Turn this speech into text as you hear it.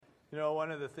You know,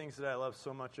 one of the things that I love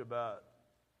so much about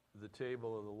the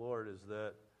table of the Lord is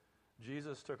that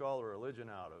Jesus took all the religion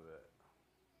out of it.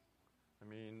 I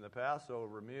mean, the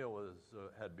Passover meal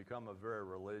had become a very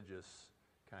religious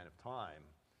kind of time.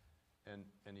 And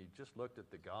he just looked at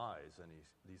the guys, and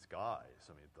these guys,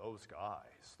 I mean, those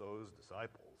guys, those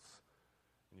disciples.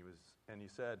 And he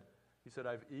said,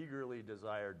 I've eagerly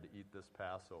desired to eat this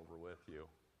Passover with you.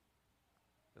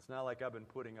 It's not like I've been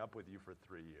putting up with you for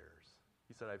 3 years.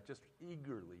 He said, I've just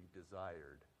eagerly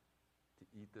desired to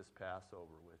eat this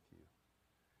Passover with you.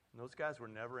 And those guys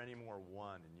were never any more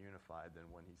one and unified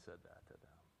than when he said that to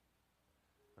them.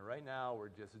 And right now,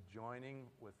 we're just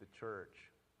joining with the church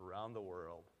around the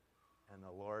world. And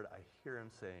the Lord, I hear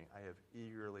him saying, I have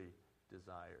eagerly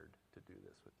desired to do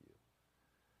this with you.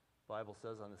 The Bible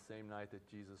says on the same night that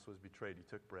Jesus was betrayed, he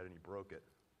took bread and he broke it.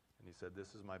 And he said,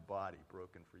 this is my body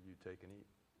broken for you. Take and eat.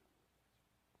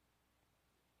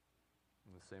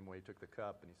 In the same way, he took the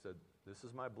cup and he said, this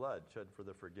is my blood shed for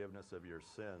the forgiveness of your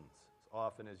sins. As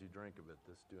often as you drink of it,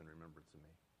 this do in remembrance of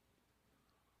me.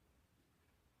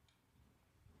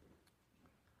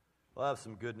 We'll have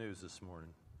some good news this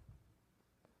morning.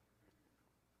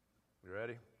 You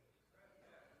ready?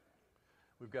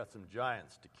 We've got some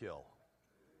giants to kill.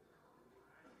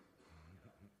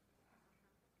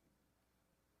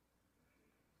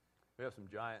 We have some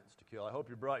giants to kill. I hope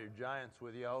you brought your giants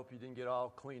with you. I hope you didn't get all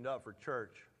cleaned up for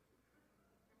church.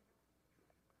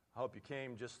 I hope you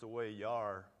came just the way you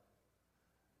are.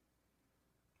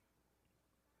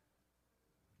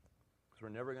 Because we're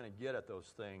never going to get at those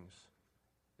things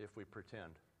if we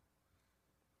pretend.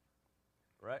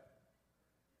 Right?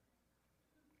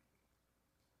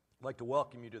 I'd like to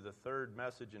welcome you to the third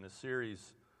message in a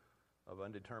series of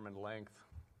undetermined length,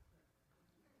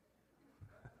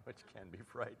 which can be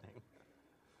frightening,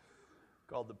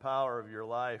 called The Power of Your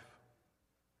Life.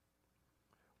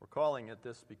 We're calling it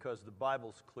this because the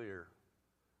Bible's clear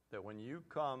that when you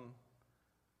come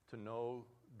to know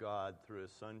God through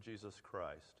his Son, Jesus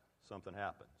Christ, something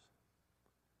happens.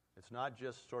 It's not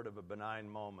just sort of a benign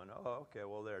moment. Oh, okay,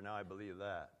 well, now I believe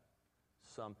that.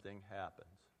 Something happens.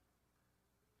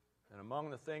 And among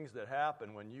the things that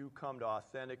happen when you come to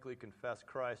authentically confess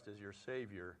Christ as your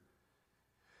Savior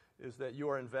is that you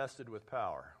are invested with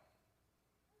power.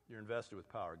 You're invested with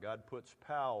power. God puts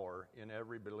power in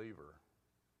every believer.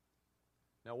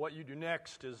 Now, what you do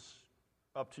next is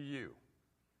up to you.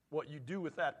 What you do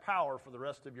with that power for the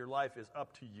rest of your life is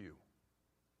up to you.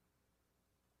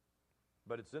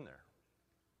 But it's in there.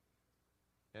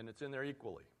 And it's in there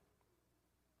equally.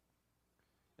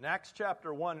 In Acts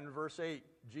chapter 1 and verse 8,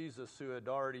 Jesus, who had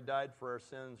already died for our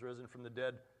sins, risen from the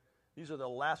dead, these are the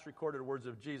last recorded words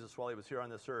of Jesus while he was here on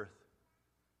this earth.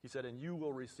 He said, and you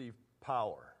will receive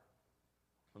power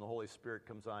when the Holy Spirit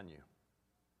comes on you.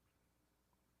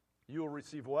 You will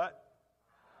receive what?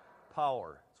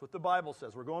 Power. That's what the Bible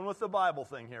says. We're going with the Bible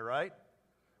thing here, right?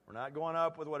 We're not going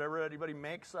up with whatever anybody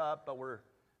makes up, but we're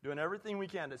doing everything we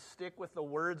can to stick with the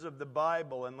words of the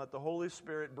Bible and let the Holy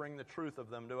Spirit bring the truth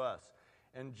of them to us.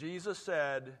 And Jesus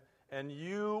said, and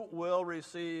you will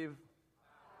receive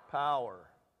power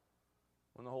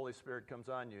when the Holy Spirit comes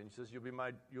on you. And he says,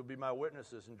 you'll be my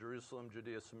witnesses in Jerusalem,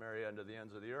 Judea, Samaria, and to the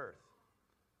ends of the earth.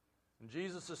 And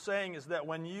Jesus is saying is that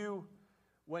when you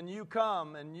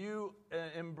come and you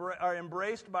are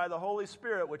embraced by the Holy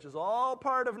Spirit, which is all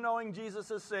part of knowing Jesus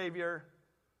as Savior,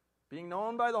 being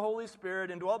known by the Holy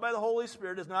Spirit, indwelt by the Holy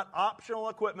Spirit is not optional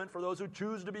equipment for those who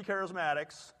choose to be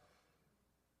charismatics.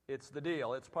 It's the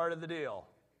deal. It's part of the deal.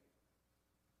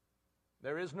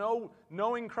 There is no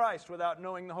knowing Christ without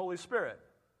knowing the Holy Spirit.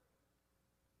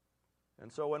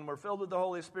 And so when we're filled with the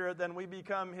Holy Spirit, then we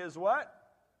become his what?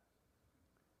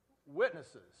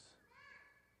 Witnesses.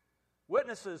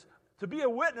 Witnesses. To be a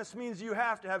witness means you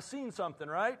have to have seen something,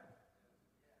 right?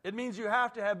 It means you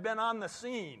have to have been on the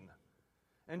scene.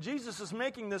 And Jesus is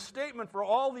making this statement for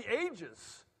all the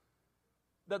ages,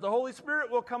 that the Holy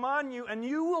Spirit will come on you and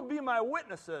you will be my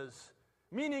witnesses,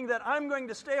 meaning that I'm going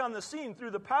to stay on the scene.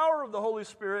 Through the power of the Holy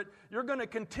Spirit, you're going to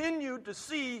continue to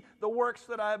see the works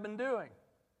that I've been doing.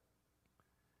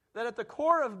 That at the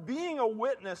core of being a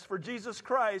witness for Jesus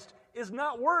Christ is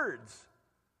not words,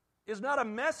 is not a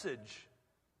message,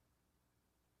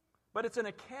 but it's an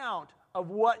account of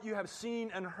what you have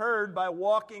seen and heard by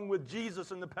walking with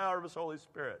Jesus in the power of his Holy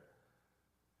Spirit.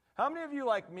 How many of you,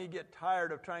 like me, get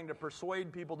tired of trying to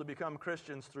persuade people to become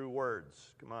Christians through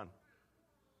words? Come on.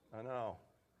 I know.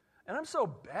 And I'm so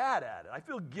bad at it. I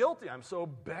feel guilty. I'm so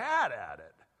bad at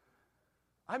it.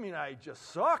 I mean, I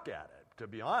just suck at it, to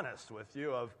be honest with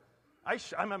you.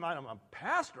 I'm a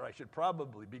pastor. I should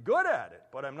probably be good at it,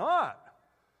 but I'm not.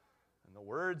 And the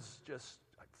words just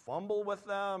fumble with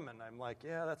them, and I'm like,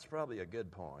 yeah, that's probably a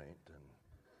good point. And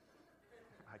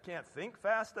I can't think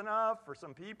fast enough for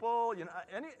some people.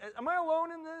 Am I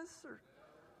alone in this?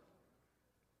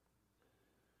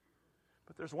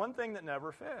 But there's one thing that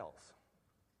never fails,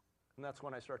 and that's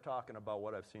when I start talking about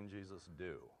what I've seen Jesus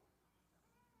do.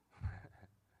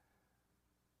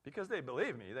 Because they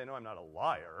believe me, they know I'm not a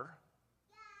liar,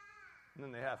 and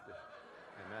then they have to.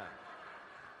 Amen.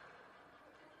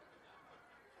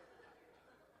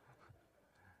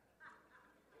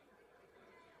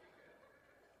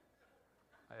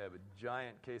 I have a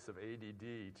giant case of ADD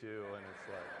too, and it's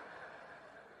like,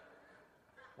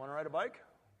 want to ride a bike?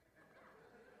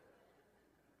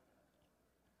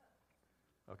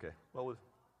 Okay. Well,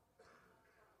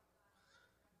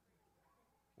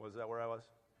 was that where I was?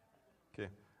 Okay.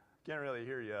 Can't really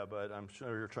hear you, but I'm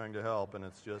sure you're trying to help, and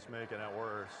it's just making it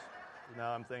worse.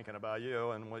 Now I'm thinking about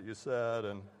you and what you said,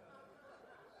 and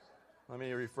let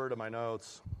me refer to my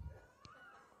notes.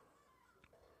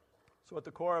 So at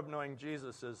the core of knowing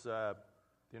Jesus is the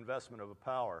investment of a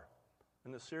power.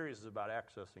 And this series is about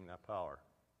accessing that power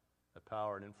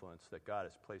and influence that God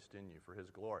has placed in you for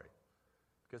His glory.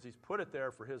 Because He's put it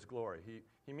there for His glory.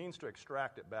 He means to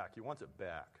extract it back. He wants it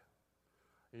back.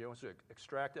 He wants to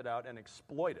extract it out and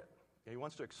exploit it. He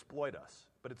wants to exploit us.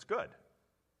 But it's good,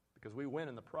 because we win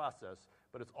in the process,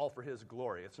 but it's all for His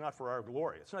glory. It's not for our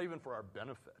glory. It's not even for our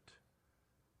benefit.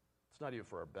 It's not even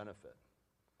for our benefit.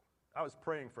 I was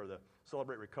praying for the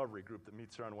Celebrate Recovery group that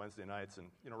meets here on Wednesday nights, and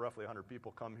roughly 100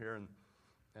 people come here,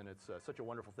 and it's such a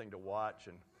wonderful thing to watch.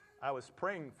 And I was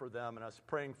praying for them, and I was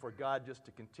praying for God just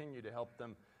to continue to help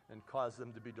them and cause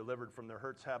them to be delivered from their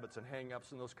hurts, habits, and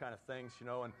hang-ups and those kind of things,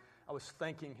 and I was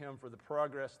thanking Him for the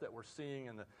progress that we're seeing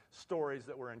and the stories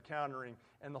that we're encountering.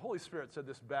 And the Holy Spirit said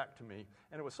this back to me,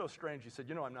 and it was so strange. He said,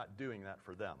 I'm not doing that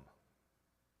for them.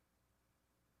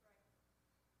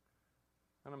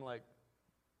 And I'm like,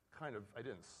 I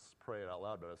didn't pray it out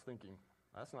loud, but I was thinking,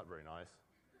 that's not very nice.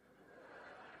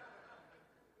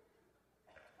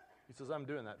 He says, I'm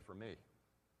doing that for me.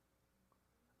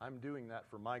 I'm doing that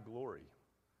for my glory.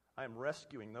 I am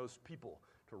rescuing those people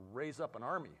to raise up an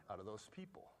army out of those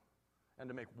people and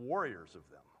to make warriors of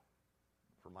them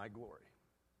for my glory.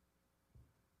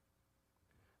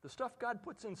 The stuff God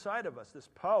puts inside of us, this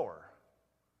power,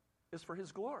 is for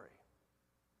His glory.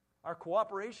 Our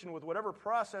cooperation with whatever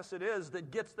process it is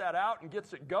that gets that out and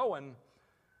gets it going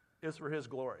is for His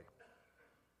glory.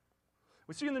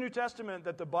 We see in the New Testament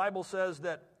that the Bible says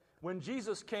that when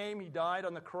Jesus came, He died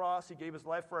on the cross, He gave His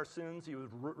life for our sins, He was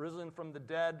risen from the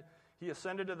dead, He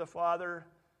ascended to the Father,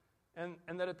 and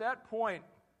that at that point,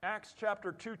 Acts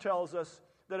chapter 2 tells us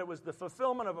that it was the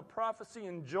fulfillment of a prophecy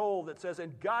in Joel that says,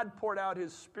 and God poured out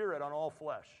His Spirit on all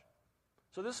flesh.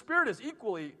 So this Spirit is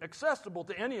equally accessible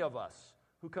to any of us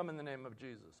who come in the name of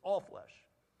Jesus, all flesh.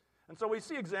 And so we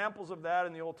see examples of that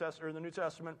in the Old Testament or in the New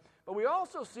Testament, but we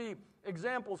also see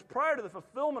examples prior to the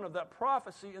fulfillment of that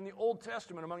prophecy in the Old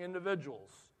Testament among individuals,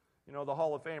 the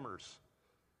Hall of Famers.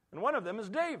 And one of them is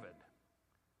David.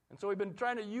 And so we've been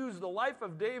trying to use the life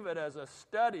of David as a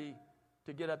study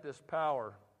to get at this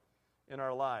power in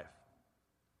our life.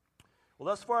 Well,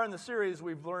 thus far in the series,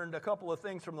 we've learned a couple of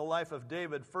things from the life of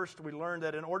David. First, we learned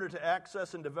that in order to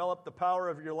access and develop the power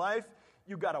of your life,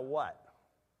 you got to what?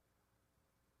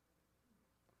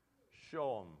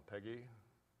 Show them, Peggy.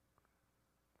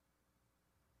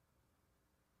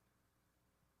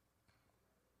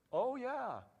 Oh,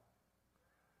 yeah.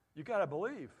 You got to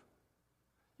believe.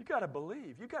 You got to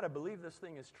believe. You got to believe this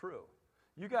thing is true.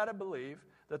 You got to believe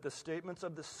that the statements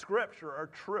of the Scripture are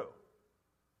true.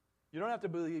 You don't have to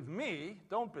believe me.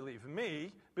 Don't believe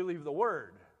me. Believe the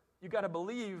Word. You got to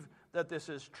believe that this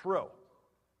is true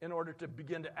in order to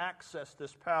begin to access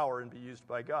this power and be used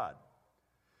by God.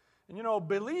 And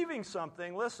believing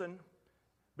something, listen,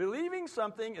 believing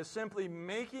something is simply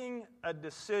making a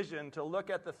decision to look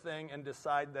at the thing and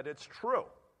decide that it's true.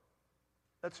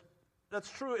 That's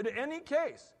true in any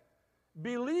case.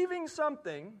 Believing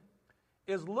something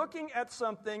is looking at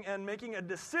something and making a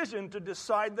decision to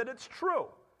decide that it's true.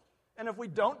 And if we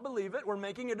don't believe it, we're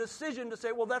making a decision to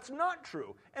say, well, that's not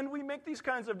true. And we make these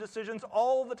kinds of decisions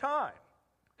all the time,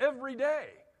 every day.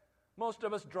 Most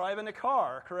of us drive in a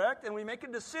car, correct? And we make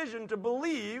a decision to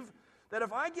believe that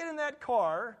if I get in that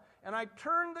car and I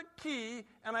turn the key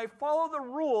and I follow the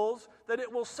rules, that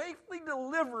it will safely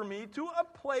deliver me to a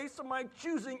place of my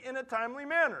choosing in a timely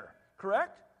manner,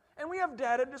 correct? And we have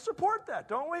data to support that,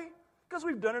 don't we? Because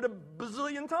we've done it a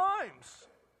bazillion times.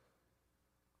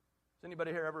 Has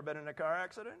anybody here ever been in a car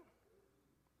accident?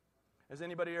 Has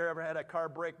anybody here ever had a car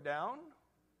break down?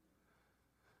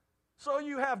 So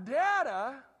you have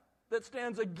data that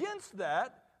stands against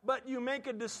that, but you make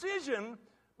a decision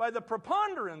by the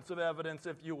preponderance of evidence,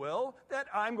 if you will, that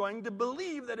I'm going to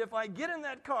believe that if I get in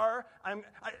that car, and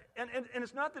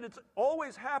it's not that it's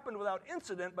always happened without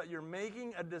incident, but you're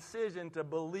making a decision to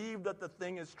believe that the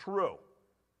thing is true.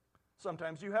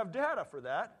 Sometimes you have data for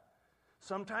that.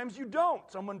 Sometimes you don't.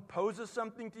 Someone poses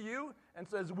something to you and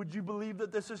says, would you believe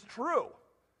that this is true?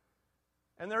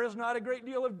 And there is not a great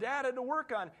deal of data to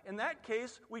work on. In that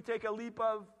case, we take a leap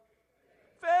of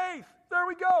faith. There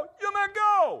we go. You may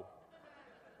go.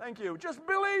 Thank you. Just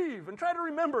believe and try to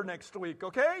remember next week,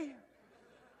 okay?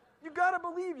 You got to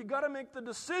believe. You got to make the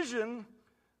decision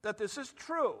that this is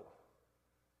true.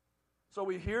 So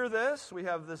we hear this. We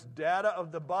have this data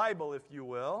of the Bible, if you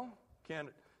will. Can't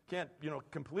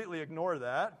completely ignore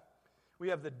that. We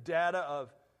have the data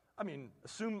of,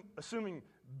 assuming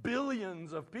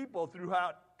billions of people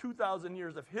throughout 2,000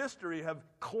 years of history have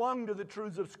clung to the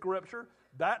truths of Scripture.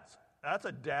 That's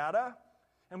a data.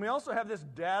 And we also have this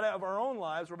data of our own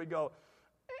lives where we go,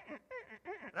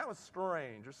 that was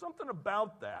strange. There's something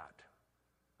about that.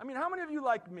 How many of you,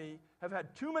 like me, have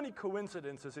had too many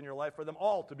coincidences in your life for them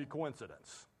all to be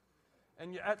coincidence?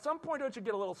 And at some point, don't you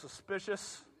get a little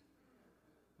suspicious?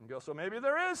 And go, so maybe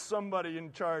there is somebody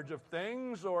in charge of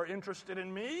things or interested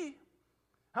in me?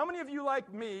 How many of you,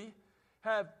 like me,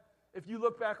 have, if you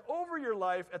look back over your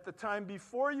life at the time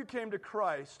before you came to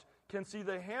Christ, can see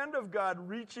the hand of God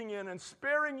reaching in and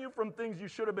sparing you from things you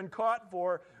should have been caught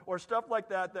for or stuff like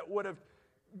that that would have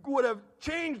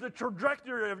changed the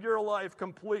trajectory of your life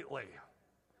completely?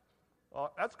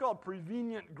 That's called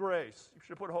prevenient grace. You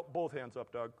should put both hands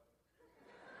up, Doug.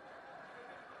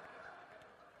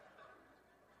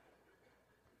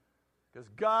 Because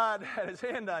God had his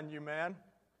hand on you, man.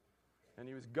 And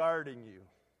he was guarding you.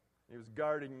 He was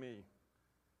guarding me.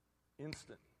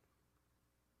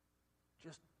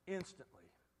 Just instantly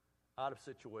out of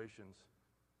situations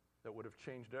that would have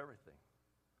changed everything.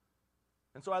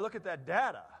 And so I look at that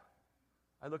data.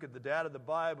 I look at the data of the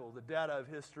Bible, the data of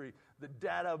history, the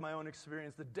data of my own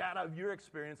experience, the data of your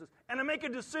experiences, and I make a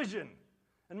decision.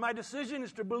 And my decision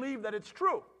is to believe that it's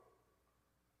true.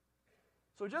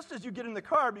 So just as you get in the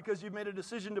car because you've made a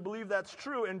decision to believe that's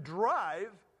true and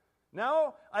drive,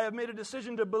 now I have made a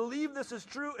decision to believe this is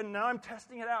true, and now I'm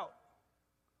testing it out.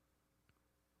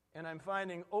 And I'm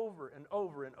finding over and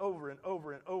over and over and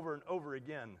over and over and over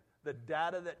again, the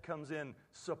data that comes in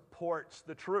supports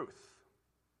the truth.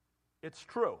 It's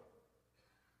true.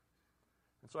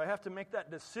 And so I have to make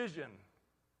that decision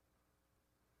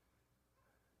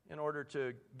in order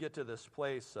to get to this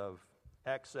place of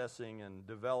accessing and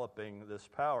developing this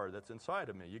power that's inside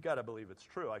of me. You got to believe it's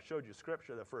true. I showed you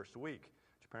Scripture the first week,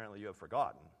 which apparently you have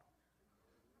forgotten.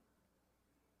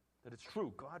 That it's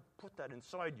true. God put that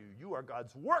inside you. You are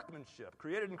God's workmanship,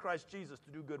 created in Christ Jesus to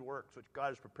do good works, which God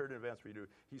has prepared in advance for you to do.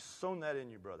 He's sown that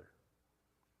in you, brother.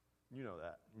 You know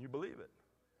that, and you believe it.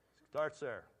 It starts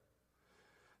there.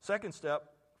 Second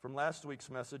step from last week's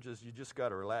message is you just got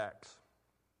to relax.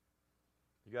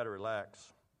 You got to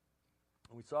relax.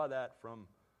 And we saw that from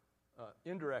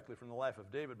indirectly from the life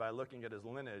of David by looking at his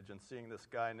lineage and seeing this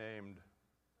guy named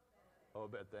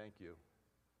Obed. Thank you.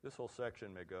 This whole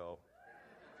section may go.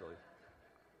 Actually,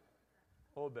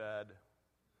 Obed.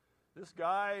 This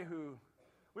guy who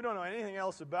we don't know anything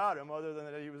else about him other than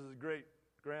that he was his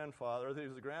great-grandfather, or that he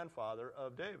was the grandfather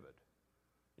of David.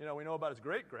 We know about his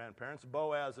great-grandparents,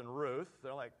 Boaz and Ruth.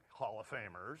 They're like Hall of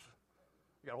Famers.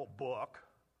 You got a whole book.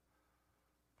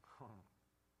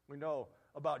 We know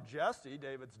about Jesse,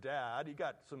 David's dad. He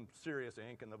got some serious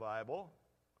ink in the Bible.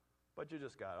 But you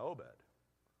just got Obed,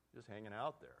 just hanging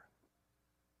out there.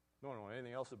 Don't know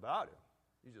anything else about him.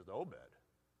 He's just Obed.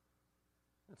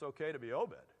 It's okay to be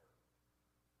Obed.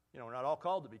 We're not all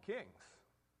called to be kings.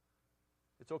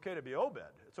 It's okay to be Obed.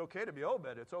 It's okay to be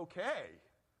Obed. It's okay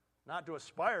not to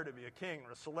aspire to be a king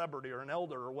or a celebrity or an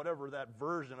elder or whatever that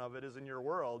version of it is in your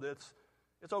world. It's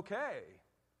okay.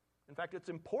 In fact, it's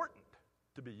important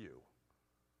to be you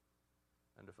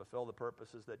and to fulfill the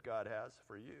purposes that God has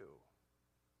for you.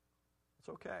 It's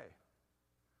okay.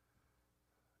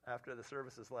 After the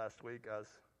services last week, I was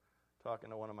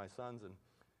talking to one of my sons, and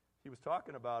he was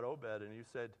talking about Obed, and he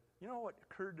said, you know what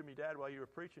occurred to me, Dad, while you were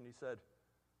preaching? He said,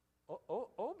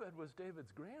 Obed was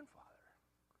David's grandfather.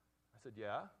 I said,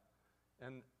 yeah.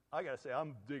 And I got to say,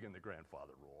 I'm digging the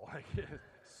grandfather role. It's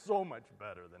so much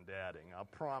better than dadding. I'll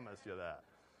promise you that.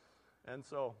 And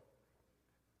so,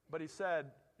 but he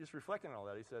said, just reflecting on all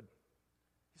that, he said,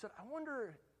 I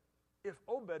wonder if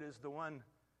Obed is the one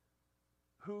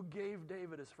who gave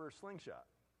David his first slingshot.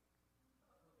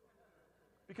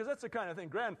 Because that's the kind of thing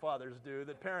grandfathers do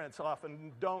that parents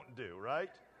often don't do, right?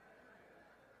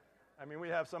 I mean, we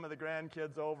have some of the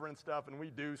grandkids over and stuff, and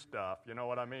we do stuff, you know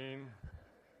what I mean?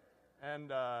 And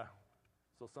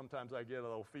so sometimes I get a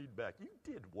little feedback. You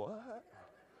did what?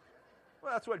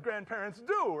 Well, that's what grandparents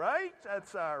do, right?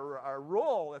 That's our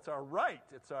role. That's our right.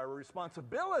 It's our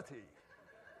responsibility.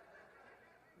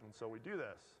 And so we do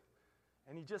this.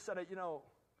 And he just said,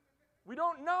 we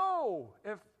don't know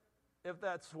if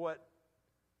that's what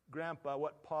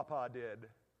what Papa did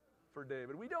for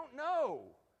David. We don't know.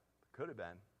 Could have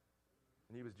been.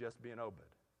 And he was just being Obed.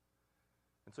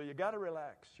 And so you got to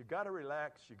relax. You got to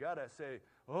relax. You got to say,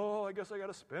 oh, I guess I got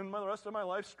to spend the rest of my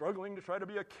life struggling to try to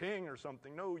be a king or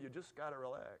something. No, you just got to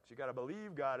relax. You got to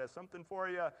believe God has something for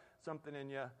you, something in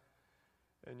you,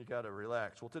 and you got to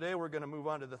relax. Well, today we're going to move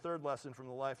on to the third lesson from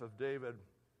the life of David,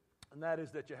 and that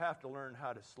is that you have to learn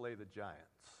how to slay the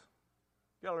giants.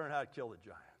 You got to learn how to kill the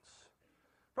giants.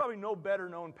 Probably no better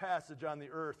known passage on the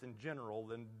earth in general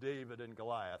than David and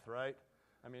Goliath, right?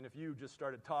 I mean, if you just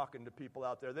started talking to people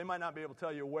out there, they might not be able to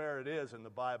tell you where it is in the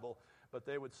Bible, but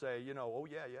they would say, oh,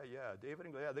 yeah, David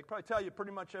and Goliath. They could probably tell you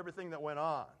pretty much everything that went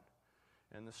on.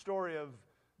 And the story of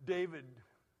David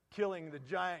killing the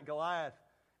giant Goliath,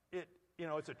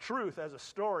 it's a truth as a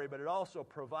story, but it also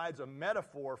provides a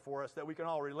metaphor for us that we can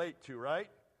all relate to, right?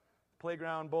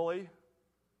 Playground bully, you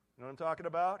know what I'm talking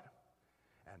about?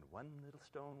 And one little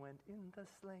stone went in the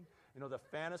sling. The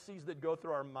fantasies that go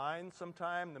through our minds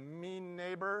sometime, the mean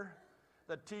neighbor,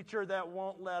 the teacher that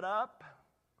won't let up,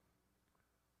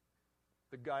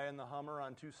 the guy in the Hummer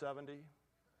on 270.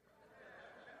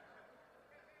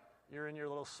 You're in your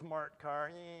little smart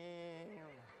car.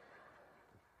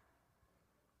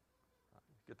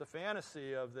 Get the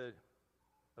fantasy of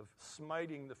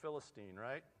smiting the Philistine,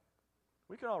 right?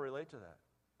 We can all relate to that.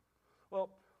 Well,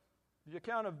 the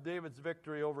account of David's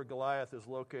victory over Goliath is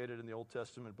located in the Old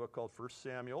Testament book called 1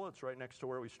 Samuel. It's right next to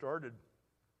where we started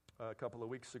a couple of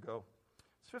weeks ago.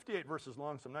 It's 58 verses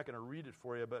long, so I'm not going to read it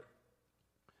for you, but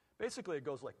basically it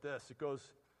goes like this. It goes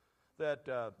that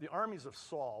the armies of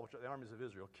Saul, which are the armies of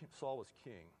Israel, Saul was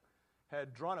king,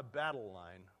 had drawn a battle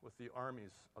line with the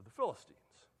armies of the Philistines.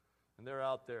 And they're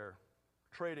out there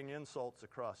trading insults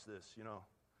across this,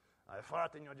 I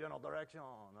fought in your general direction,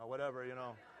 or whatever,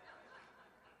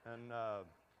 And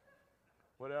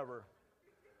whatever.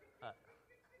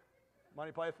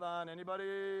 Monty Python,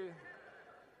 anybody?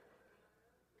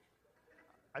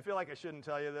 I feel like I shouldn't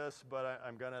tell you this, but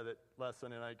I'm going to. Last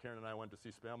Sunday night, Karen and I went to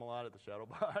see Spamalot at the Shadow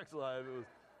Box Live. It was,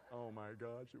 oh my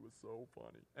gosh, it was so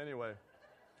funny. Anyway,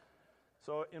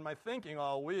 so in my thinking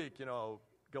all week,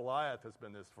 Goliath has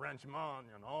been this Frenchman,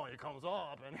 he comes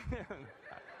up, and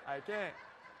I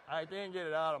can't get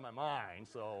it out of my mind,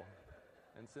 so...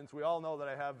 And since we all know that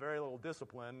I have very little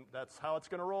discipline, that's how it's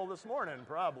going to roll this morning,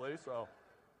 probably. So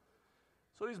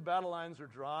these battle lines are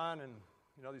drawn, and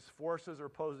these forces are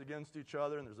opposed against each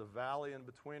other, and there's a valley in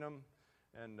between them.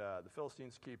 And the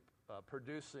Philistines keep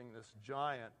producing this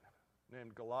giant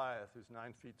named Goliath, who's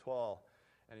 9 feet tall.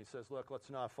 And he says, "Look, let's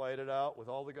not fight it out with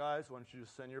all the guys. Why don't you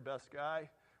just send your best guy?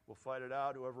 We'll fight it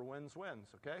out. Whoever wins, wins.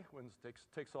 Okay? Wins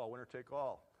takes all. Winner take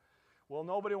all." Well,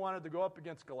 nobody wanted to go up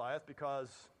against Goliath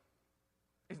because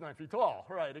he's 9 feet tall,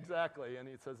 right, exactly. And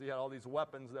he says he had all these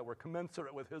weapons that were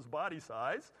commensurate with his body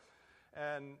size,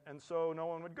 and so no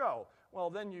one would go. Well,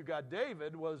 then you got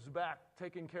David was back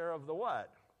taking care of the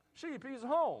what? Sheep. He's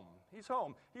home. He's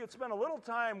home. He had spent a little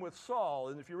time with Saul,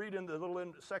 and if you read in the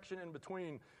little section in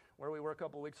between where we were a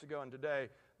couple weeks ago and today,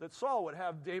 that Saul would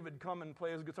have David come and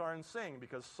play his guitar and sing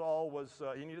because Saul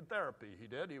he needed therapy. He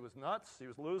did. He was nuts. He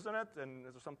was losing it, and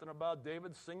there's something about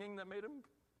David singing that made him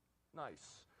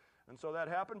nice. And so that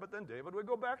happened, but then David would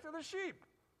go back to the sheep.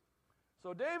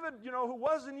 So David, who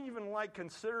wasn't even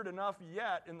considered enough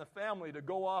yet in the family to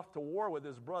go off to war with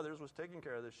his brothers, was taking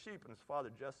care of the sheep. And his father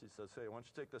Jesse says, "Hey, why don't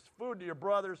you take this food to your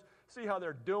brothers, see how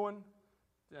they're doing,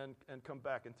 and come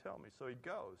back and tell me." So he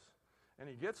goes. And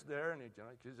he gets there, and he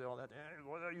says all that, "Hey,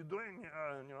 what are you doing here?"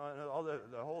 And all the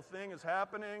whole thing is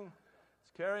happening.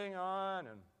 It's carrying on,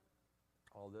 and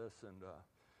all this, and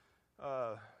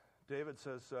David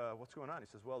says, "What's going on?" He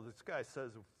says, "Well, this guy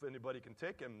says if anybody can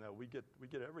take him, we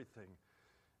get everything."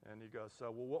 And he goes,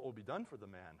 "Well, what will be done for the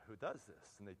man who does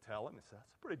this?" And they tell him. He says,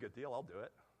 "That's a pretty good deal. I'll do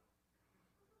it."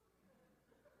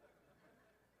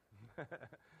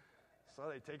 So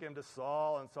they take him to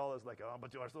Saul, and Saul is like, "Oh,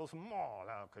 but you are so small.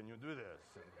 How can you do this?"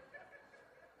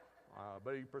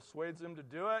 But he persuades him to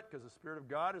do it because the Spirit of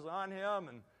God is on him,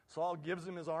 and Saul gives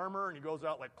him his armor, and he goes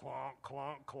out like clonk,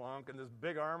 clonk, clonk, and this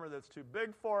big armor that's too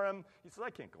big for him. He says,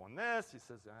 "I can't go in this." He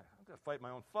says, "I'm going to fight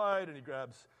my own fight," and he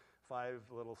grabs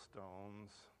 5 little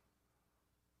stones.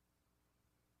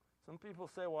 Some people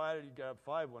say, why did he grab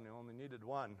 5 when he only needed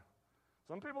 1?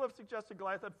 Some people have suggested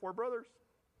Goliath had 4 brothers.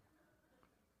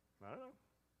 I don't know.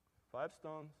 5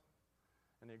 stones.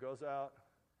 And he goes out,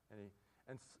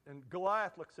 and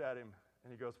Goliath looks at him,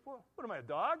 and he goes, what am I, a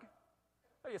dog?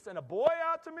 Oh, you send a boy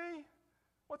out to me?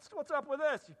 What's up with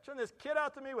this? You send this kid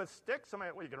out to me with sticks? Are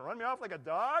you going to run me off like a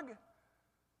dog?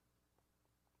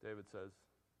 David says,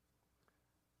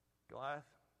 Goliath,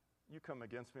 you come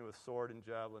against me with sword and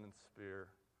javelin and spear,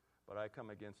 but I come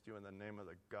against you in the name of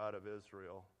the God of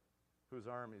Israel, whose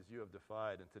armies you have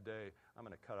defied, and today I'm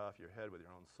going to cut off your head with your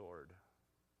own sword.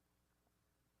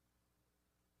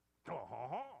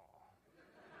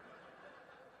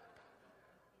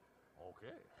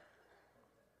 Okay.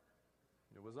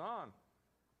 It was on.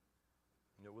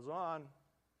 It was on.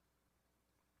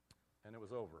 And it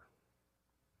was over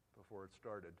before it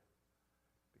started,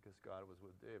 because God was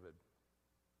with David.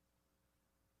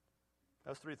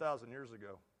 That's 3,000 years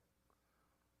ago.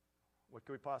 What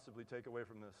could we possibly take away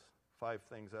from this? 5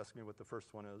 things. Ask me what the first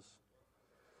one is.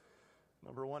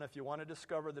 Number 1, if you want to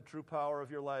discover the true power of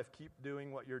your life, keep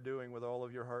doing what you're doing with all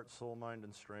of your heart, soul, mind,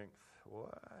 and strength.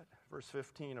 What? Verse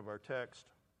 15 of our text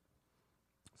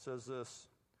says this,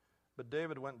 but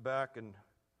David went back and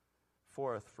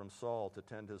forth from Saul to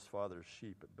tend his father's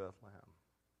sheep at Bethlehem.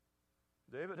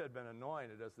 David had been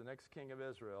anointed as the next king of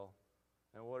Israel,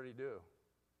 and what did he do?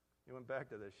 He went back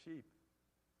to the sheep,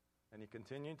 and he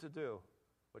continued to do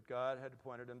what God had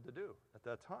appointed him to do at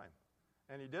that time.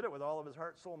 And he did it with all of his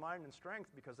heart, soul, mind, and strength,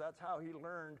 because that's how he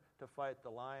learned to fight the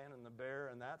lion and the bear,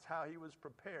 and that's how he was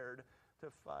prepared to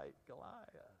fight Goliath.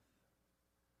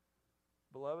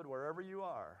 Beloved, wherever you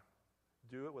are,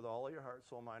 do it with all of your heart,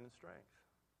 soul, mind, and strength.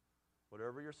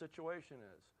 Whatever your situation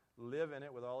is, live in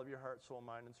it with all of your heart, soul,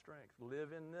 mind, and strength.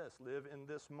 Live in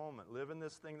this moment. Live in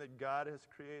this thing that God has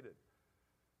created.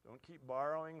 Don't keep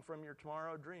borrowing from your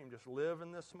tomorrow dream. Just live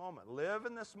in this moment. Live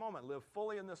in this moment. Live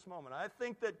fully in this moment. I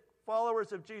think that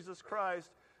followers of Jesus Christ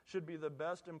should be the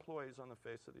best employees on the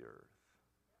face of the earth.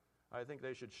 I think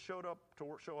they should show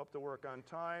up to work on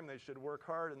time. They should work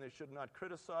hard, and they should not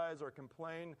criticize or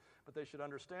complain, but they should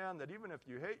understand that even if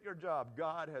you hate your job,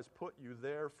 God has put you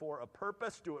there for a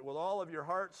purpose. Do it with all of your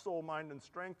heart, soul, mind, and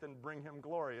strength, and bring him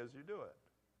glory as you do it.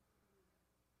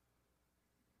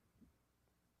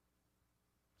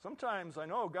 Sometimes I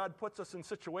know God puts us in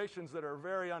situations that are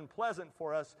very unpleasant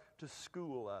for us to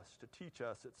school us, to teach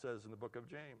us, it says in the book of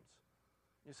James.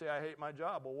 You say, I hate my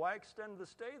job. Well, why extend the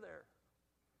stay there?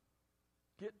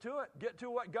 Get to it. Get to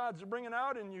what God's bringing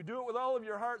out in you. Do it with all of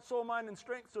your heart, soul, mind, and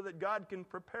strength so that God can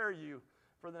prepare you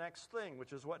for the next thing,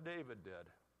 which is what David did.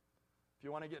 If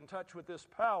you want to get in touch with this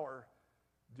power,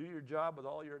 do your job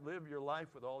live your life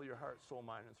with all your heart, soul,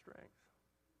 mind, and strength,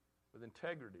 with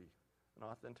integrity and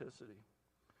authenticity.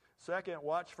 Second,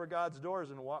 watch for God's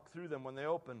doors and walk through them when they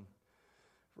open.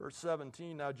 Verse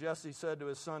 17, now Jesse said to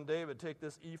his son David, take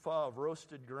this ephah of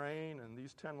roasted grain and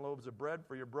these 10 loaves of bread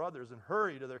for your brothers and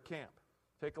hurry to their camp.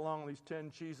 Take along these 10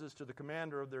 cheeses to the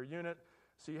commander of their unit.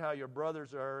 See how your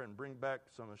brothers are and bring back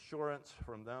some assurance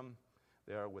from them.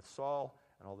 They are with Saul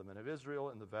and all the men of Israel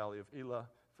in the valley of Elah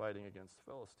fighting against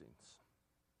the Philistines.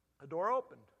 A door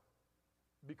opened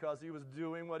because he was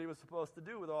doing what he was supposed to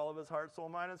do with all of his heart, soul,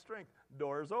 mind, and strength.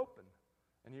 Doors opened,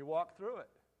 and he walked through it.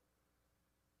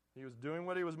 He was doing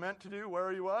what he was meant to do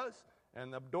where he was,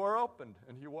 and the door opened,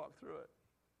 and he walked through it.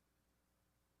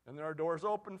 And there are doors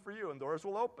open for you, and doors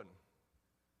will open.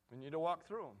 And you need to walk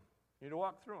through them. You need to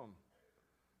walk through them.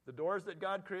 The doors that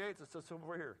God creates, it says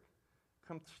over here,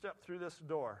 come step through this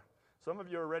door. Some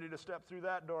of you are ready to step through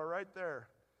that door right there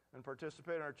and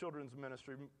participate in our children's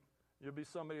ministry. You'll be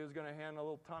somebody who's going to hand a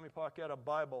little Tommy Paquette a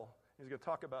Bible. He's going to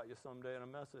talk about you someday in a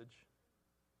message.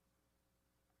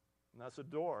 And that's a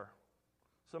door.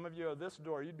 Some of you are this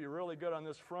door. You'd be really good on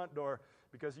this front door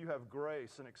because you have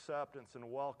grace and acceptance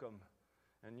and welcome.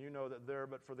 And you know that there,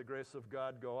 but for the grace of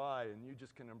God go I. And you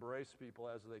just can embrace people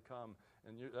as they come.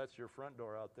 And that's your front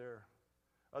door out there.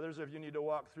 Others of you need to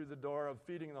walk through the door of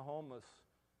feeding the homeless,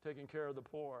 taking care of the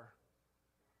poor.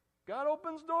 God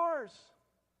opens doors.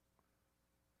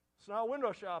 It's not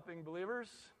window shopping, believers.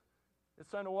 It's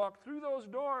time to walk through those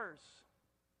doors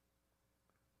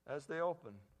as they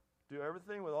open. Do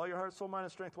everything with all your heart, soul, mind,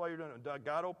 and strength while you're doing it.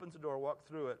 God opens the door, walk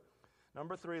through it.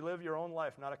 Number 3, live your own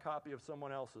life, not a copy of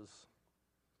someone else's.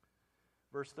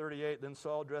 Verse 38, then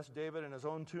Saul dressed David in his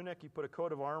own tunic. He put a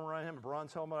coat of armor on him, a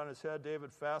bronze helmet on his head.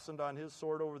 David fastened on his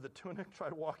sword over the tunic,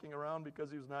 tried walking around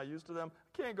because he was not used to them.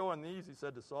 I can't go in these, he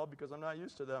said to Saul, because I'm not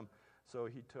used to them. So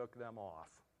he took them off.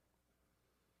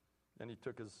 Then he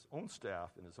took his own staff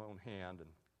in his own hand and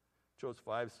chose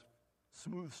 5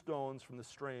 smooth stones from the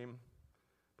stream,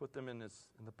 put them in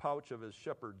the pouch of his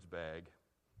shepherd's bag.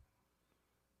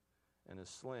 and his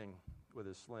sling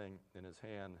in his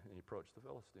hand, and he approached the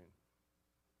Philistine.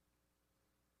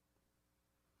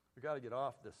 We've got to get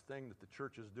off this thing that the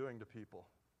church is doing to people.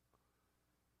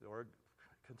 The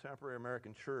contemporary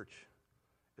American church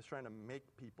is trying to make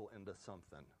people into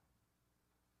something.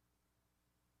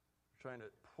 Trying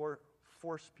to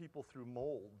force people through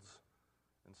molds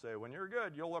and say, when you're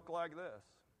good, you'll look like this.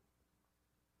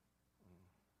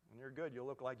 When you're good, you'll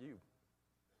look like you.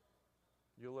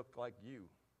 You'll look like you.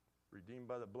 Redeemed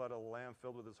by the blood of the Lamb,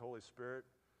 filled with His Holy Spirit,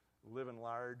 living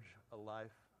large a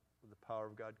life with the power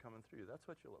of God coming through you. That's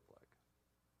what you look like.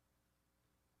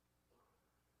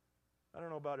 I don't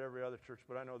know about every other church,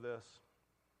 but I know this.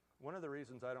 One of the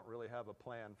reasons I don't really have a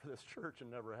plan for this church and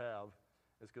never have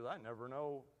is because I never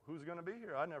know who's going to be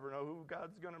here. I never know who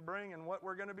God's going to bring and what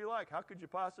we're going to be like. How could you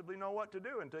possibly know what to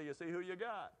do until you see who you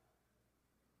got?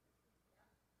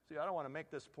 See, I don't want to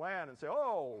make this plan and say,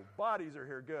 oh, bodies are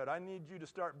here, good. I need you to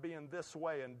start being this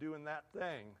way and doing that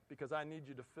thing because I need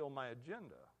you to fill my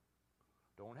agenda.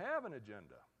 Don't have an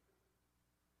agenda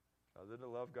other than to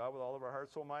love God with all of our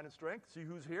heart, soul, mind, and strength, see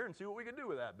who's here, and see what we can do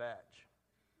with that batch.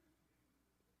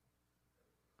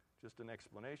 Just an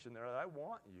explanation there. I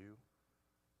want you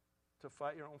to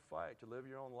fight your own fight, to live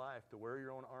your own life, to wear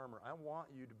your own armor. I want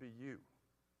you to be you.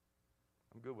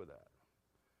 I'm good with that.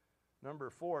 Number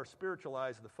 4,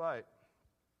 spiritualize the fight.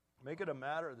 Make it a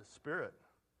matter of the Spirit.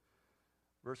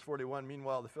 Verse 41,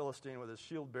 meanwhile, the Philistine with his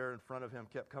shield bearer in front of him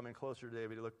kept coming closer to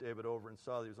David. He looked David over and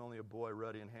saw that he was only a boy,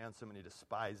 ruddy and handsome, and he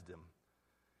despised him.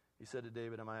 He said to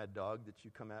David, am I a dog that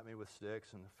you come at me with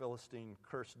sticks? And the Philistine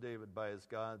cursed David by his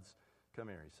gods. Come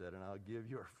here, he said, and I'll give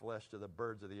your flesh to the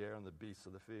birds of the air and the beasts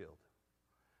of the field.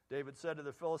 David said to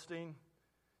the Philistine,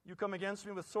 you come against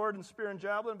me with sword and spear and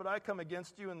javelin, but I come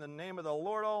against you in the name of the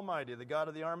Lord Almighty, the God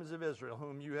of the armies of Israel,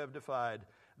 whom you have defied.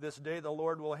 This day the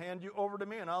Lord will hand you over to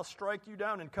me, and I'll strike you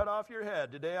down and cut off your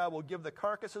head. Today I will give the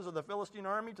carcasses of the Philistine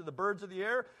army to the birds of the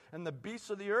air and the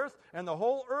beasts of the earth, and the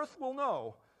whole earth will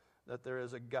know that there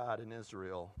is a God in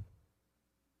Israel.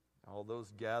 All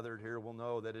those gathered here will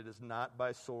know that it is not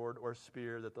by sword or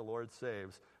spear that the Lord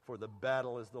saves, for the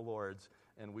battle is the Lord's,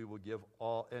 and He will give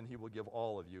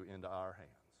all of you into our hands.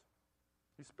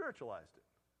 He spiritualized it.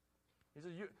 He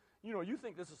says, you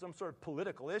think this is some sort of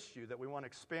political issue that we want to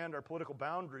expand our political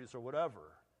boundaries or whatever.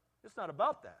 It's not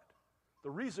about that. The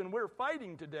reason we're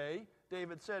fighting today,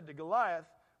 David said to Goliath,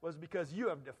 was because you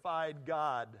have defied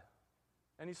God.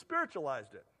 And he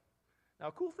spiritualized it. Now,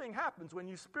 a cool thing happens when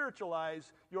you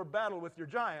spiritualize your battle with your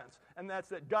giants, and that's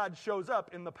that God shows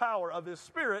up in the power of His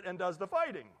Spirit and does the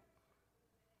fighting.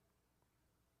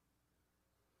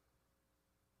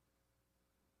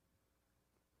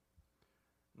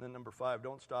 And then number 5,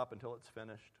 don't stop until it's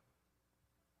finished.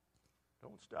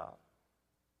 Don't stop.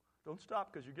 Don't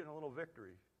stop because you're getting a little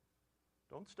victory.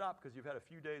 Don't stop because you've had a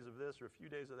few days of this or a few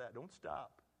days of that. Don't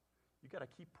stop. You've got to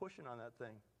keep pushing on that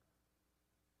thing.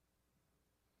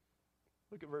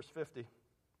 Look at verse 50.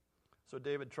 So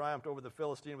David triumphed over the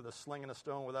Philistine with a sling and a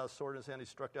stone. Without a sword in his hand, he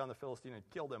struck down the Philistine and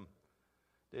killed him.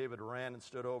 David ran and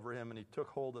stood over him, and he took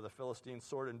hold of the Philistine's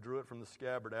sword and drew it from the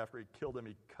scabbard. After he killed him,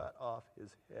 he cut off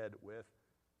his head with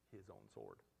his own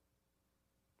sword.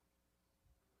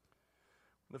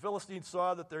 When the Philistines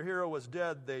saw that their hero was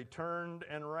dead, they turned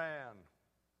and ran.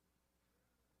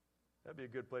 That'd be a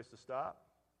good place to stop.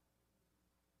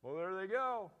 Well, there they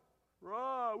go. We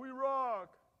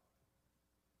rock.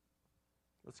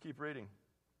 Let's keep reading.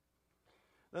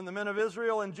 Then the men of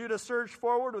Israel and Judah surged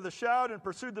forward with a shout and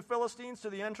pursued the Philistines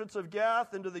to the entrance of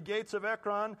Gath and to the gates of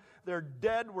Ekron. Their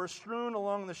dead were strewn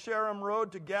along the Sharam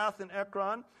road to Gath and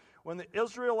Ekron. When the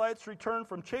Israelites returned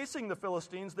from chasing the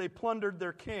Philistines, they plundered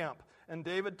their camp. And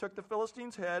David took the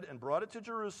Philistine's head and brought it to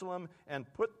Jerusalem and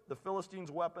put the Philistines'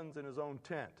 weapons in his own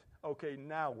tent. Okay,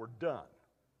 now we're done.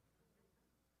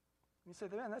 You say,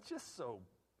 man, that's just so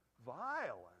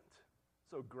violent,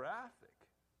 so graphic.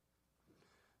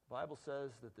 The Bible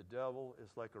says that the devil is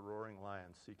like a roaring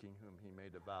lion seeking whom he may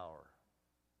devour.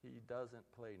 He doesn't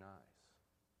play nice.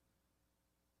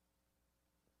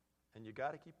 And you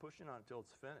got to keep pushing on until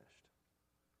it's finished.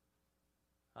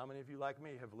 How many of you, like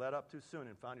me, have let up too soon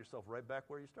and found yourself right back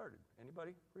where you started?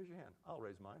 Anybody? Raise your hand. I'll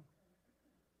raise mine.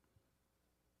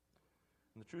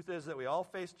 And the truth is that we all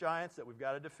face giants that we've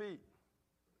got to defeat.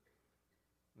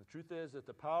 And the truth is that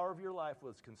the power of your life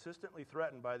was consistently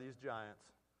threatened by these giants.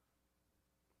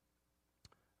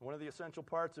 One of the essential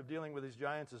parts of dealing with these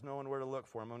giants is knowing where to look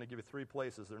for them. I'm going to give you 3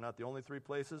 places. They're not the only 3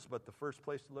 places, but the first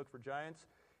place to look for giants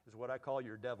is what I call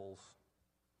your devils.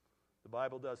 The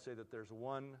Bible does say that there's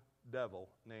one devil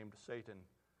named Satan,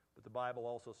 but the Bible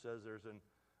also says there's an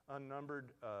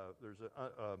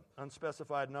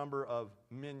unspecified number of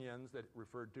minions that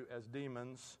referred to as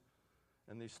demons,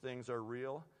 and these things are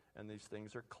real, and these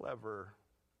things are clever.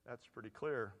 That's pretty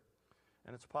clear.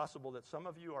 And it's possible that some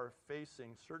of you are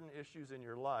facing certain issues in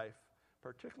your life,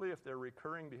 particularly if they're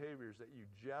recurring behaviors that you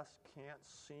just can't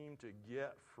seem to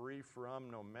get free from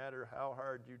no matter how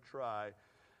hard you try,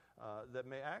 that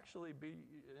may actually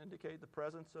indicate the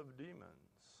presence of demons.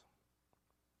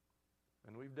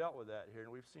 And we've dealt with that here,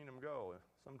 and we've seen them go,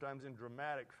 sometimes in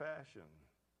dramatic fashion.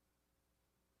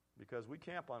 Because we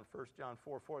camp on 1 John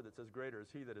 4:4 that says, greater is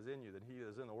he that is in you than he that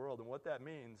is in the world. And what that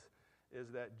means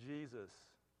is that Jesus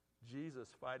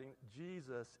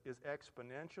is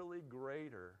exponentially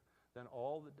greater than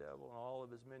all the devil and all of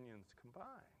his minions combined.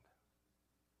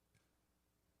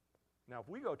 Now, if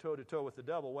we go toe-to-toe with the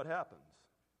devil, what happens?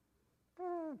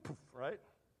 Poof, right?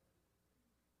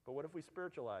 But what if we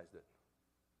spiritualized it?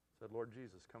 Said, Lord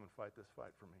Jesus, come and fight this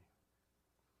fight for me.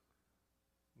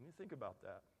 And you think about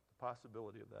that, the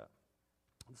possibility of that.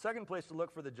 The second place to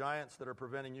look for the giants that are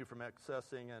preventing you from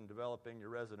accessing and developing your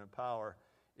resident power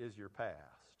is your past.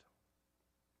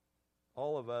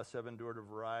 All of us have endured a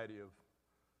variety of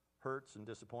hurts and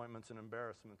disappointments and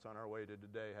embarrassments on our way to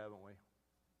today, haven't we?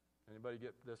 Anybody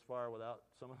get this far without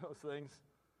some of those things?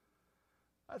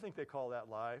 I think they call that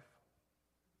life.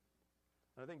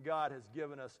 And I think God has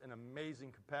given us an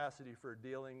amazing capacity for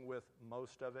dealing with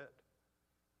most of it.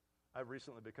 I've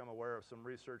recently become aware of some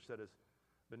research that has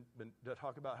been to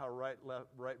talk about how right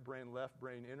brain, left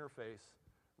brain interface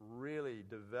really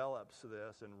develops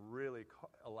this and really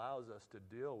allows us to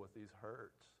deal with these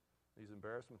hurts, these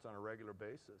embarrassments on a regular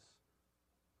basis.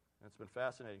 And it's been a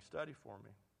fascinating study for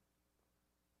me.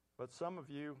 But some of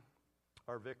you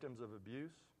are victims of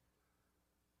abuse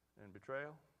and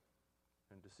betrayal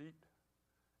and deceit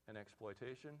and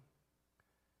exploitation,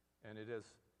 and it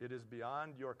is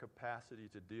beyond your capacity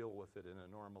to deal with it in a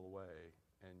normal way,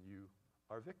 and you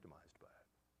are victimized by it.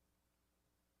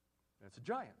 And it's a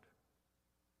giant.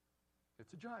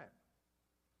 It's a giant.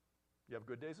 You have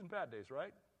good days and bad days,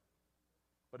 right?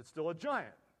 But it's still a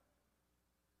giant.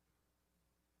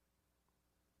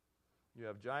 You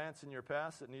have giants in your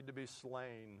past that need to be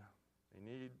slain. They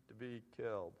need to be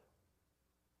killed.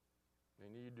 They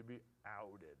need to be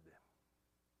outed.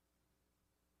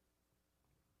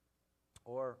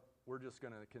 Or we're just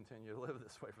going to continue to live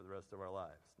this way for the rest of our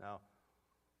lives. Now,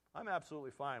 I'm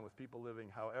absolutely fine with people living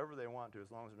however they want to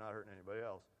as long as they're not hurting anybody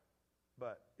else.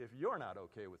 But if you're not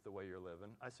okay with the way you're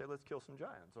living, I say let's kill some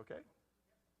giants, okay?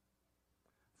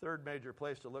 Third major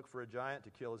place to look for a giant to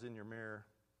kill is in your mirror.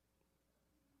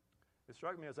 It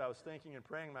struck me as I was thinking and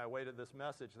praying my way to this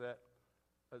message that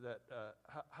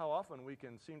how often we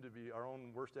can seem to be our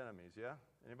own worst enemies, yeah?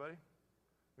 Anybody?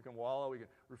 We can wallow, we can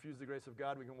refuse the grace of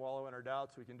God, we can wallow in our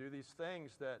doubts, we can do these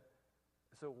things that,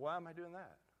 so why am I doing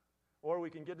that? Or we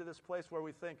can get to this place where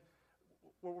we think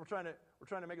we're trying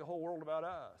to make the whole world about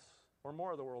us, or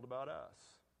more of the world about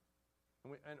us.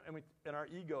 And our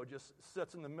ego just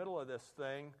sits in the middle of this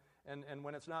thing, and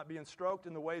when it's not being stroked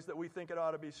in the ways that we think it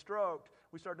ought to be stroked,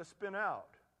 we start to spin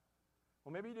out.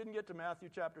 Well, maybe you didn't get to Matthew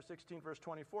chapter 16, verse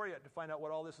 24 yet to find out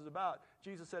what all this is about.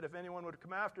 Jesus said, if anyone would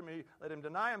come after me, let him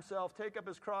deny himself, take up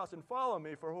his cross, and follow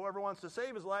me. For whoever wants to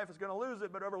save his life is going to lose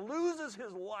it, but whoever loses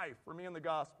his life for me and the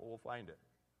gospel will find it.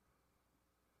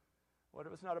 What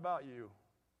if it's not about you?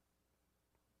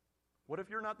 What if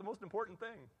you're not the most important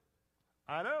thing?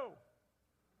 I know.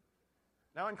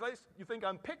 Now, in case you think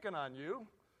I'm picking on you,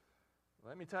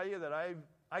 let me tell you that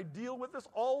I deal with this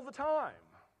all the time.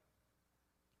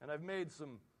 And I've made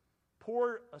some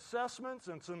poor assessments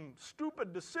and some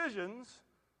stupid decisions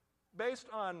based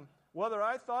on whether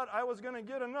I thought I was going to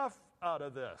get enough out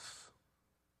of this,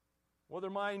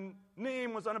 whether my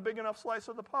name was on a big enough slice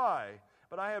of the pie.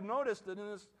 But I have noticed that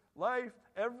in this life,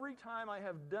 every time I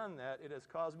have done that, it has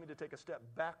caused me to take a step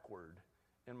backward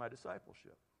in my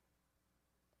discipleship.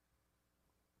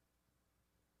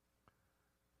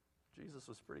 Jesus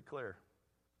was pretty clear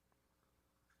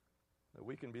that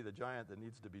we can be the giant that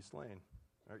needs to be slain,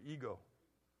 our ego.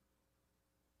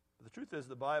 But the truth is,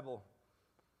 the Bible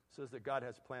says that God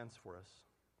has plans for us,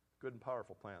 good and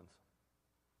powerful plans.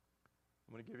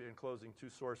 I'm going to give you, in closing, 2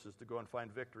 sources to go and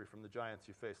find victory from the giants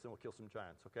you face. Then we'll kill some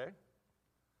giants, okay?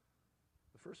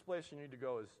 The first place you need to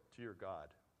go is to your God.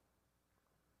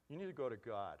 You need to go to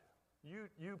God.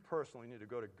 You personally need to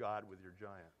go to God with your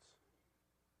giants.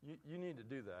 You need to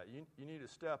do that. You need to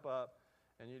step up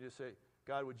and you need to say,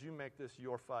 God, would you make this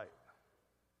your fight?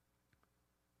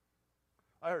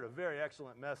 I heard a very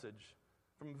excellent message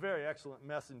from a very excellent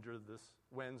messenger this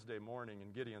Wednesday morning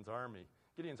in Gideon's Army.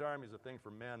 Gideon's Army is a thing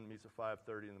for men, meets at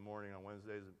 5:30 in the morning on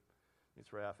Wednesdays. Meets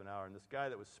for half an hour. And this guy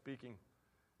that was speaking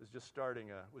was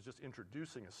just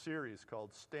introducing a series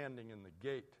called Standing in the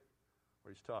Gate,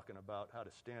 where he's talking about how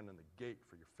to stand in the gate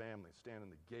for your family, stand in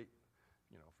the gate,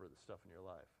 for the stuff in your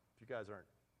life. If you guys aren't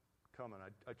coming,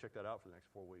 I'd check that out for the next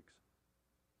 4 weeks.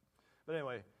 But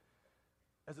anyway,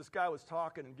 as this guy was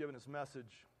talking and giving his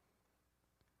message,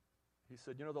 he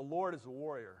said, the Lord is a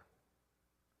warrior.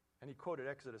 And he quoted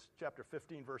Exodus chapter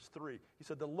 15, verse 3. He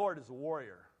said, the Lord is a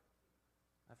warrior.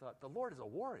 I thought, the Lord is a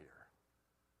warrior?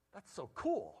 That's so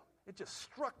cool. It just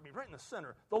struck me right in the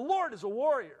center. The Lord is a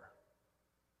warrior.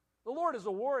 The Lord is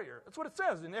a warrior. That's what it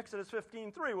says in Exodus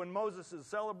 15:3 when Moses is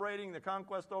celebrating the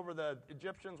conquest over the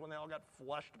Egyptians when they all got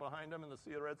flushed behind him in the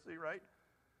Sea of the Red Sea, right?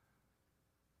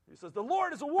 He says, the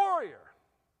Lord is a warrior.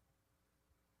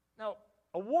 Now,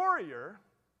 a warrior,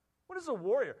 what is a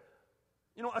warrior?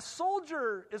 A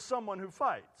soldier is someone who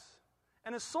fights.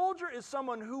 And a soldier is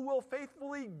someone who will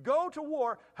faithfully go to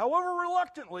war, however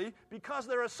reluctantly, because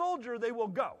they're a soldier, they will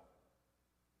go.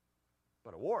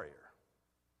 But a warrior,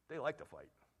 they like to fight.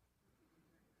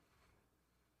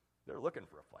 They're looking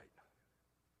for a fight.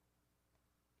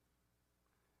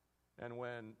 And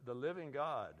when the living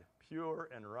God, pure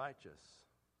and righteous,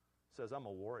 says, I'm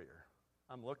a warrior,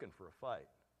 I'm looking for a fight,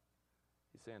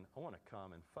 he's saying, I want to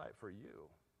come and fight for you.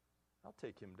 I'll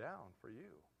take him down for you.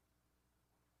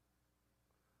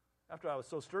 After I was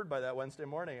so stirred by that Wednesday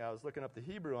morning, I was looking up the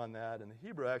Hebrew on that, and the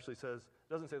Hebrew actually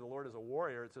doesn't say the Lord is a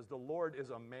warrior, it says the Lord is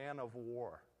a man of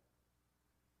war.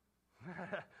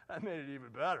 That made it even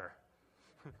better.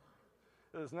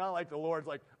 It's not like the Lord's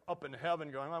like up in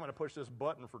heaven going, I'm going to push this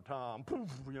button for Tom. Poof,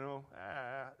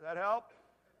 that help?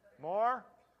 More?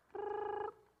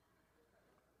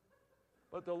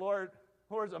 But the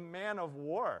Lord's a man of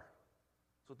war.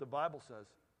 That's what the Bible says.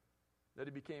 That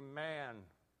he became man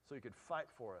so he could fight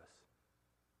for us.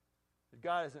 That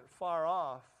God isn't far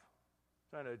off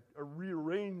trying to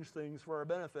rearrange things for our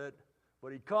benefit,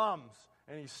 but he comes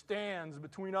and he stands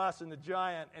between us and the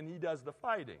giant and he does the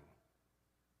fighting.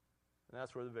 And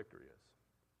that's where the victory is.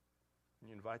 And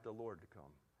you invite the Lord to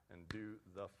come and do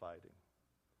the fighting.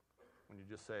 When you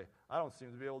just say, I don't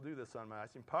seem to be able to do this I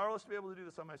seem powerless to be able to do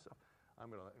this on myself. I'm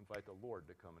going to invite the Lord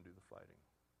to come and do the fighting.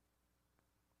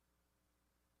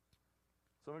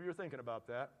 Some of you are thinking about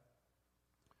that.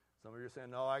 Some of you are saying,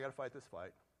 no, I got to fight this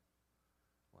fight.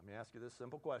 Let me ask you this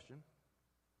simple question.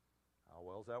 How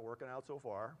well is that working out so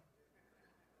far?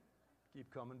 Keep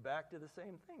coming back to the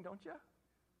same thing, don't you?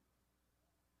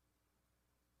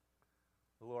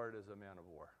 The Lord is a man of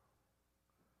war.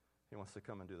 He wants to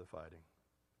come and do the fighting.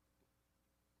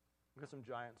 We've got some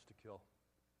giants to kill.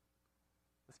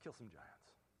 Let's kill some giants.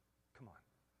 Come on.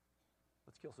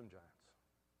 Let's kill some giants.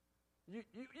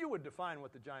 You would define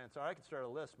what the giants are. I could start a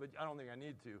list, but I don't think I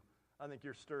need to. I think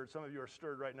you're stirred. Some of you are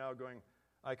stirred right now going,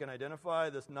 I can identify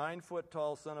this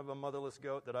 9-foot-tall son of a motherless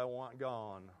goat that I want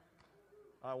gone.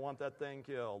 I want that thing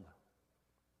killed.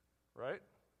 Right?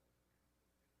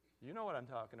 You know what I'm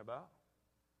talking about.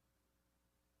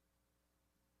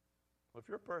 Well, if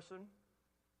you're a person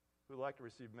who would like to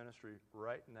receive ministry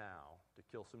right now to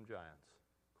kill some giants,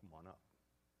 come on up.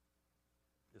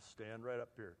 Just stand right up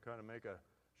here. Kind of make a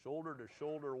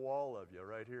shoulder-to-shoulder wall of you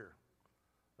right here.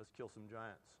 Let's kill some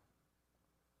giants.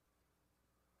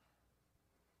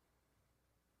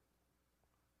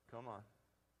 Come on.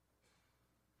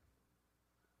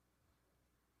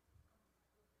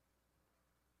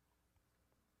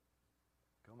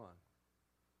 Come on.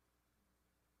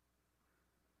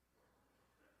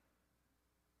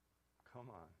 Come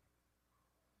on.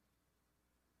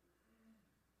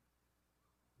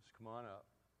 Just come on up.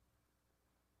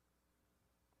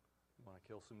 I want to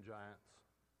kill some giants.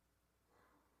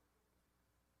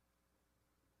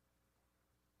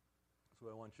 That's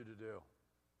what I want you to do.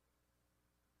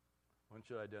 I want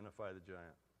you to identify the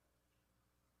giant.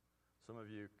 Some of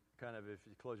you kind of, if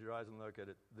you close your eyes and look at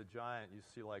it, the giant, you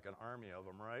see like an army of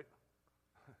them, right?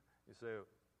 You say,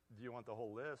 do you want the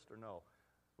whole list or no?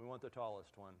 We want the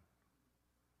tallest one.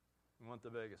 We want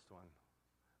the biggest one.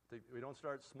 We don't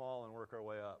start small and work our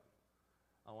way up.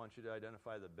 I want you to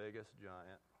identify the biggest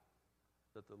giant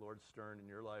that the Lord's stirring in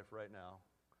your life right now.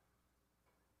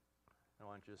 I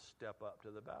want you to step up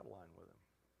to the battle line with him.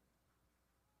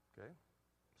 Okay?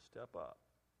 Step up.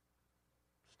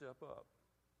 Step up.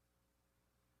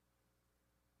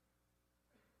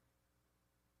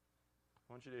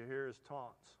 I want you to hear his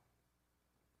taunts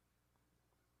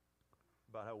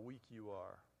about how weak you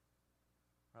are,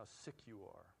 how sick you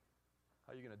are,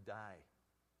 how you're going to die.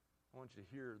 I want you to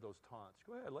hear those taunts.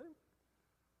 Go ahead,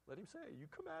 let him say, you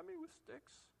come at me with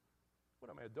sticks? What,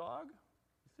 am I a dog?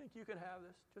 You think you can have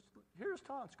this? Just hear his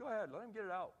taunts. Go ahead, let him get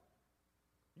it out.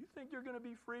 You think you're going to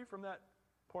be free from that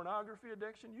pornography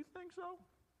addiction? You think so?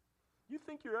 You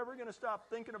think you're ever going to stop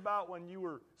thinking about when you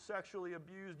were sexually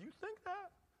abused? You think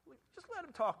that? Just let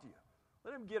him talk to you.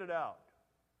 Let him get it out.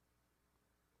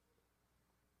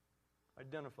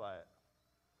 Identify it.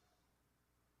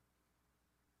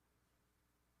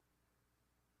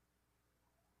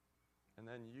 And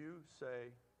then you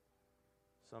say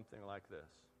something like this.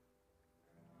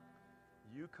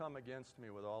 You come against me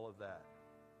with all of that.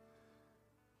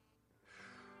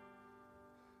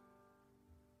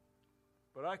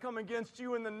 But I come against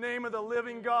you in the name of the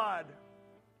living God,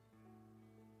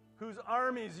 whose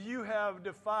armies you have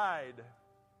defied.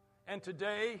 And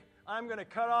today, I'm going to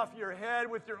cut off your head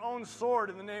with your own sword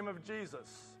in the name of Jesus.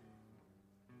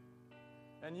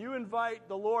 And you invite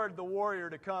the Lord, the warrior,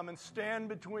 to come and stand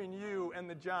between you and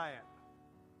the giant.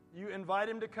 You invite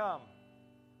him to come.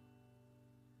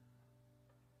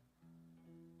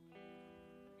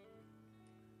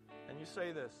 And you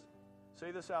say this.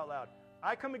 Say this out loud.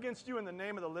 I come against you in the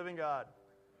name of the living God.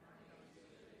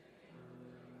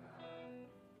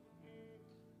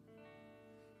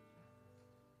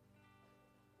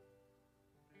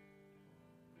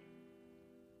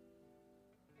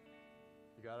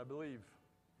 You got to believe.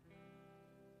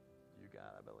 You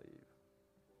got to believe.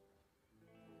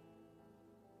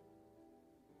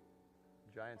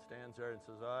 The giant stands there and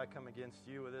says, oh, I come against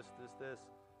you with this.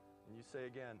 And you say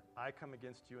again, I come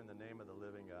against you in the name of the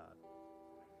living God.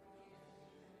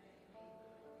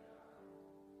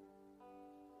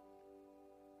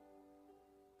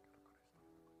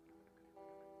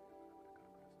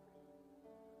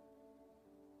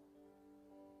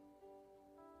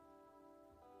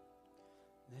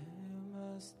 There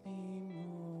must be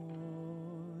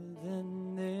more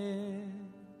than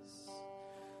this.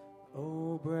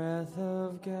 O breath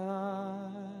of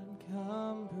God,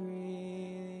 come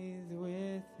breathe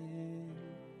within.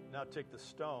 Now take the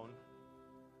stone.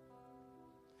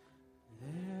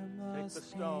 There must Take the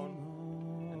stone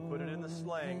and put it in the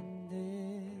sling.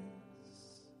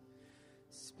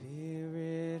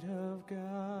 Spirit of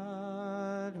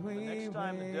God, we The next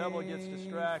time the devil gets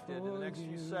distracted in the next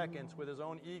few seconds with his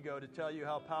own ego to tell you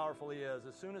how powerful he is,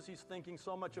 as soon as he's thinking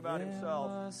so much about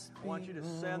himself, I want you to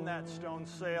send that stone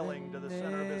sailing to the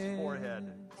center of his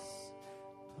forehead.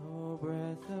 O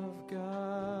breath of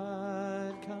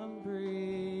God, come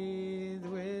breathe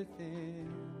within.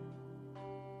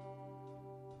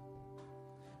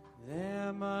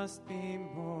 There must be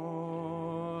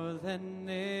more than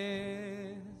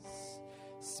this.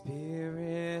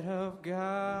 Spirit of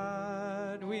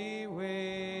God, we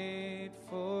wait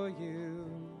for you.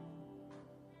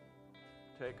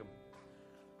 Take him.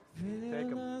 Take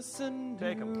him.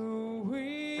 Take him.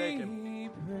 Take him.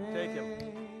 Take him.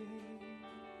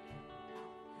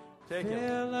 Take him.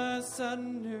 Fill us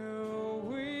anew,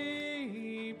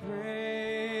 we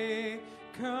pray.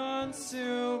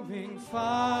 Consuming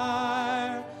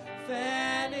fire,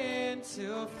 fan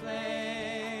into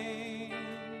flame.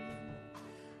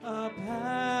 A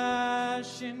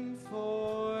passion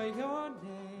for your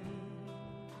name.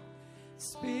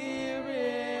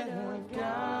 Spirit of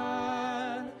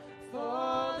God,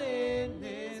 fall in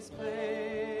this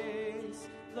place.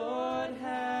 Lord,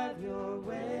 have your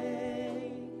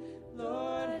way.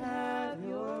 Lord, have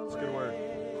your way. That's a good word.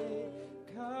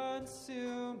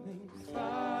 Consuming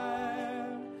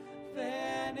fire,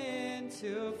 fan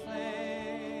into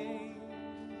flame.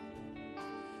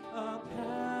 A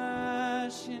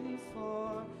passion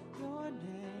for your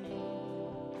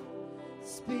name.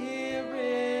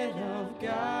 Spirit of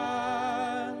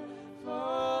God,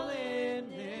 fall in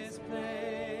this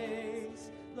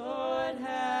place. Lord,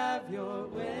 have your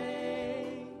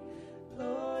way.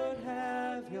 Lord,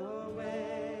 have your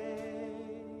way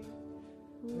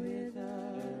with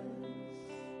us.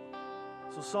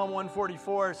 So Psalm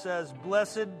 144 says,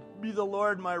 Blessed be the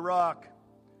Lord my rock,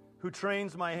 who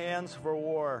trains my hands for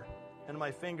war and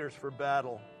my fingers for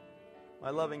battle, my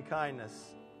loving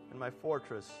kindness and my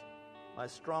fortress, my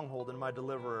stronghold and my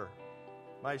deliverer,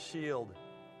 my shield,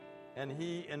 and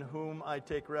he in whom I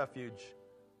take refuge,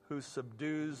 who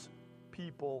subdues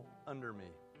people under me.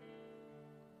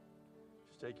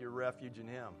 Just take your refuge in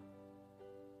him.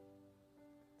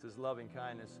 It's his loving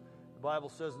kindness. The Bible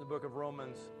says in the book of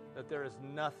Romans that there is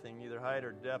nothing, neither height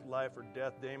or depth, life or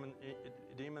death,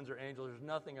 demons or angels, there's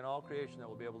nothing in all creation that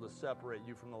will be able to separate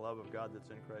you from the love of God that's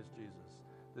in Christ Jesus.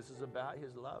 This is about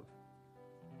his love.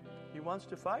 He wants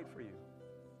to fight for you.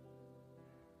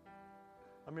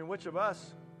 I mean, who of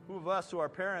us who are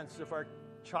parents, if our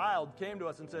child came to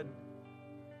us and said,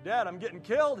 Dad, I'm getting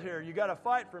killed here, you got to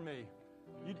fight for me.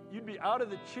 You'd be out of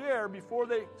the chair before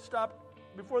they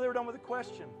were done with the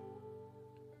question.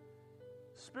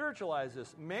 spiritualize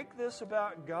this. Make this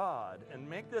about God and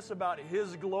make this about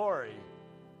His glory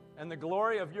and the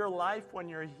glory of your life when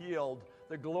you're healed,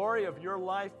 the glory of your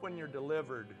life when you're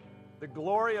delivered, the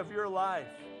glory of your life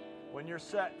when you're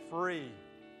set free.